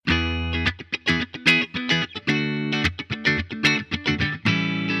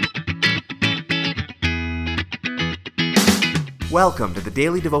Welcome to the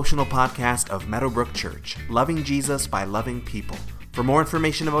daily devotional podcast of Meadowbrook Church, loving Jesus by loving people. For more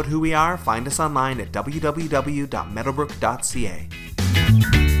information about who we are, find us online at www.meadowbrook.ca.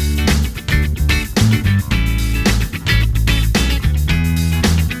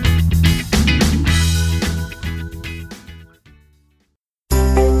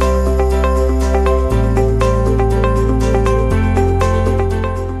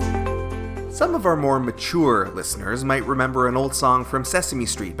 Some of our more mature listeners might remember an old song from Sesame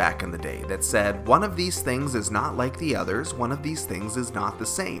Street back in the day that said, "One of these things is not like the others, one of these things is not the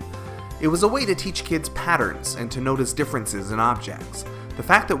same." It was a way to teach kids patterns and to notice differences in objects. The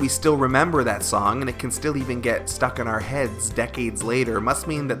fact that we still remember that song and it can still even get stuck in our heads decades later must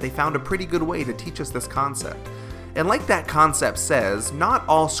mean that they found a pretty good way to teach us this concept. And like that concept says, not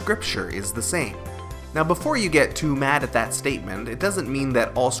all scripture is the same. Now, before you get too mad at that statement, it doesn't mean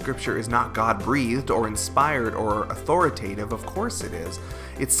that all scripture is not God-breathed or inspired or authoritative. Of course it is.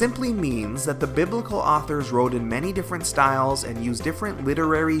 It simply means that the biblical authors wrote in many different styles and used different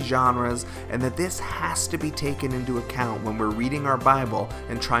literary genres, and that this has to be taken into account when we're reading our Bible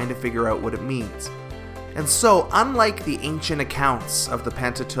and trying to figure out what it means. And so, unlike the ancient accounts of the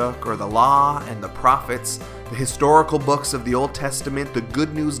Pentateuch or the Law and the Prophets, the historical books of the Old Testament, the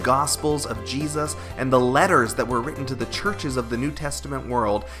Good News Gospels of Jesus, and the letters that were written to the churches of the New Testament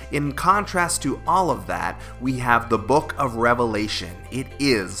world, in contrast to all of that, we have the book of Revelation. It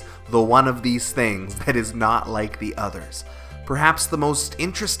is the one of these things that is not like the others. Perhaps the most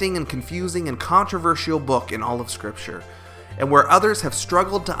interesting and confusing and controversial book in all of Scripture. And where others have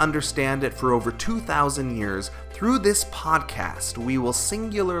struggled to understand it for over 2,000 years, through this podcast, we will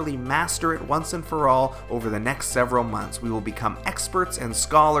singularly master it once and for all over the next several months. We will become experts and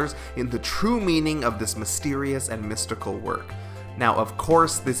scholars in the true meaning of this mysterious and mystical work. Now, of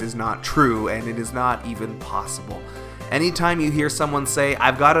course, this is not true, and it is not even possible. Anytime you hear someone say,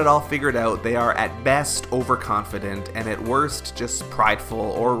 "I've got it all figured out," they are at best overconfident, and at worst just prideful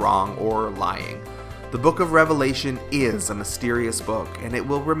or wrong or lying. The book of Revelation is a mysterious book, and it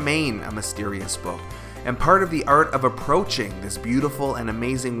will remain a mysterious book. And part of the art of approaching this beautiful and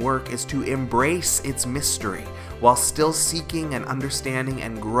amazing work is to embrace its mystery, while still seeking and understanding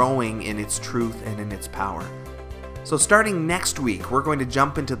and growing in its truth and in its power. So starting next week, we're going to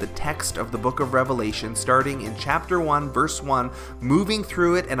jump into the text of the book of Revelation, starting in chapter 1, verse 1, moving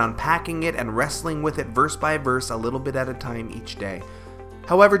through it and unpacking it and wrestling with it verse by verse a little bit at a time each day.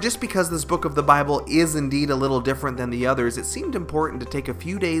 However, just because this book of the Bible is indeed a little different than the others, it seemed important to take a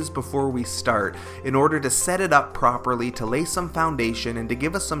few days before we start in order to set it up properly, to lay some foundation, and to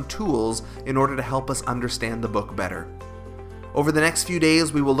give us some tools in order to help us understand the book better. Over the next few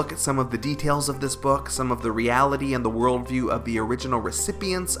days, we will look at some of the details of this book, some of the reality and the worldview of the original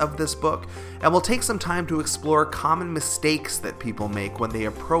recipients of this book, and we'll take some time to explore common mistakes that people make when they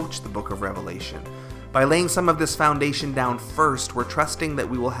approach the book of Revelation. By laying some of this foundation down first, we're trusting that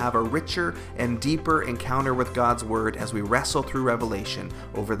we will have a richer and deeper encounter with God's Word as we wrestle through Revelation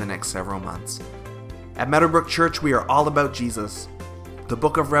over the next several months. At Meadowbrook Church, we are all about Jesus. The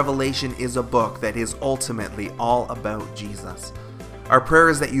book of Revelation is a book that is ultimately all about Jesus. Our prayer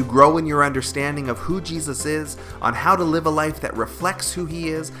is that you grow in your understanding of who Jesus is, on how to live a life that reflects who He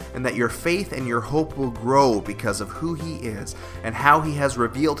is, and that your faith and your hope will grow because of who He is and how He has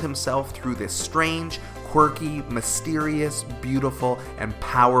revealed Himself through this strange, quirky, mysterious, beautiful, and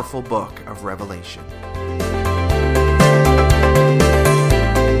powerful book of Revelation.